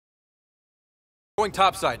Going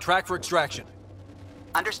topside, track for extraction.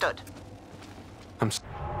 Understood.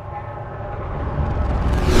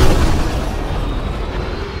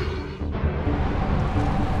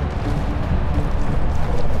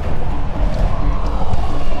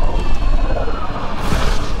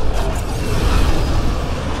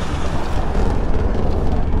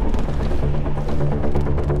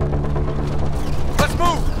 Let's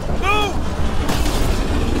move! Move!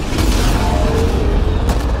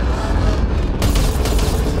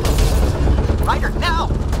 Ryder, now!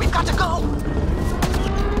 We've got to go!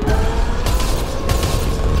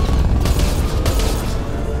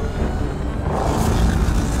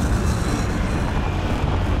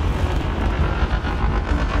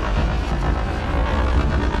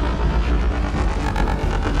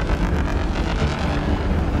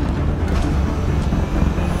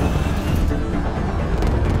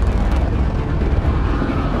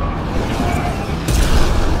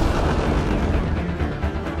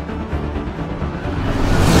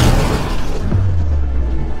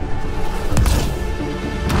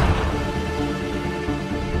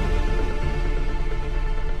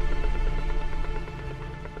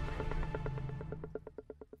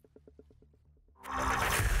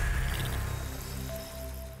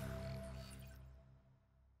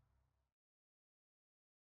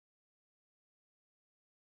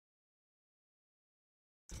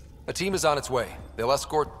 A team is on its way. They'll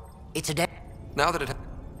escort... It's a Now that it...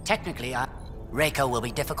 Technically, Reiko will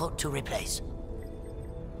be difficult to replace.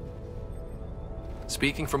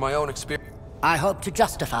 Speaking from my own experience... I hope to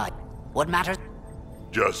justify what matters.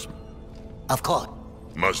 Just Of course.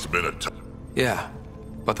 must have been a Yeah,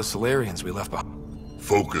 but the Solarians we left behind...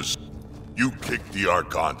 focus. You kicked the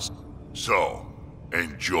Archons, so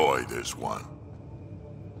enjoy this one.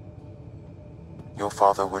 Your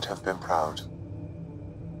father would have been proud.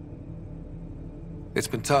 It's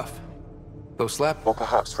been tough. Those slap... Or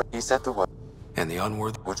perhaps he said the word and the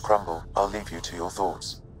unworthy... would crumble. I'll leave you to your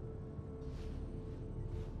thoughts.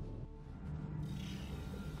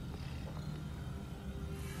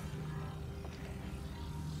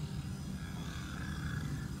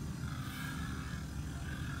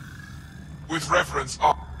 With reverence,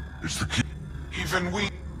 It's the key. even we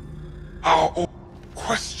are all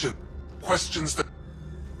questions that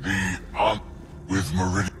The with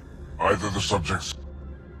Meridian. Either the subjects.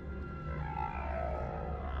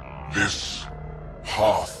 This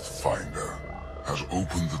Pathfinder has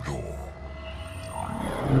opened the door.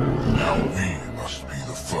 Now we must be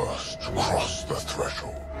the first to cross the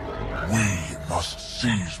threshold. We must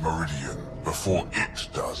seize Meridian before it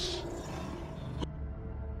does.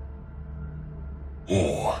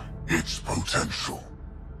 Or its potential.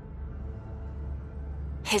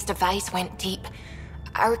 His device went deep.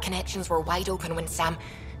 Our connections were wide open when Sam...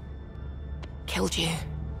 killed you.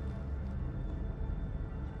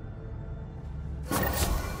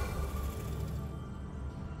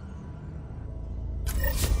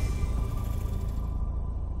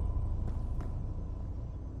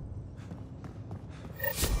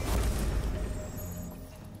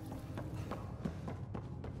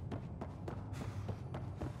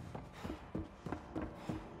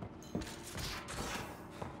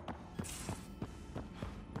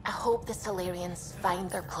 I hope the Solarians find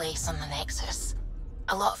their place on the Nexus.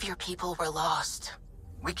 A lot of your people were lost.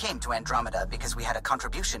 We came to Andromeda because we had a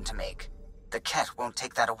contribution to make. The Ket won't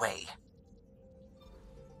take that away.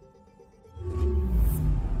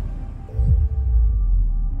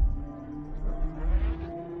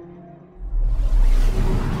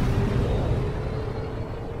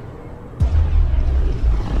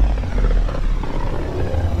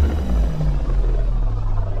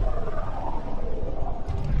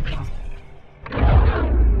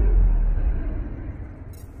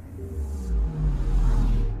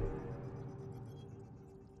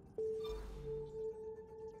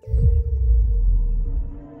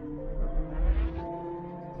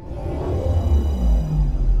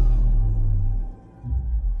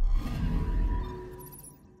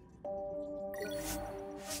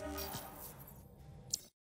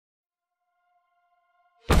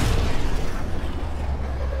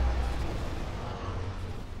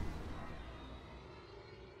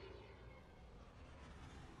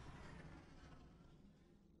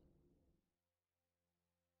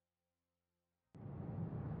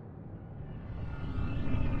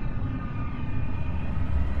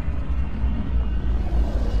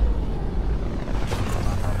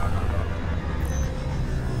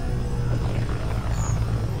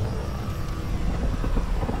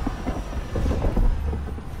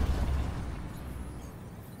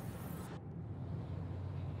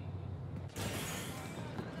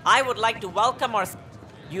 I would like to welcome our...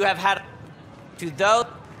 You have had To those...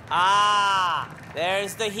 Ah!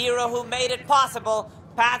 There's the hero who made it possible.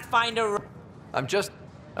 Pathfinder... I'm just...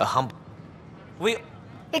 A humble... We...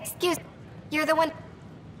 Excuse... You're the one...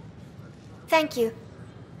 Thank you.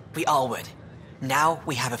 We all would. Now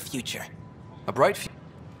we have a future. a bright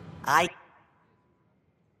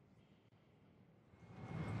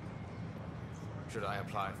Should I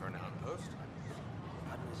apply for an outpost?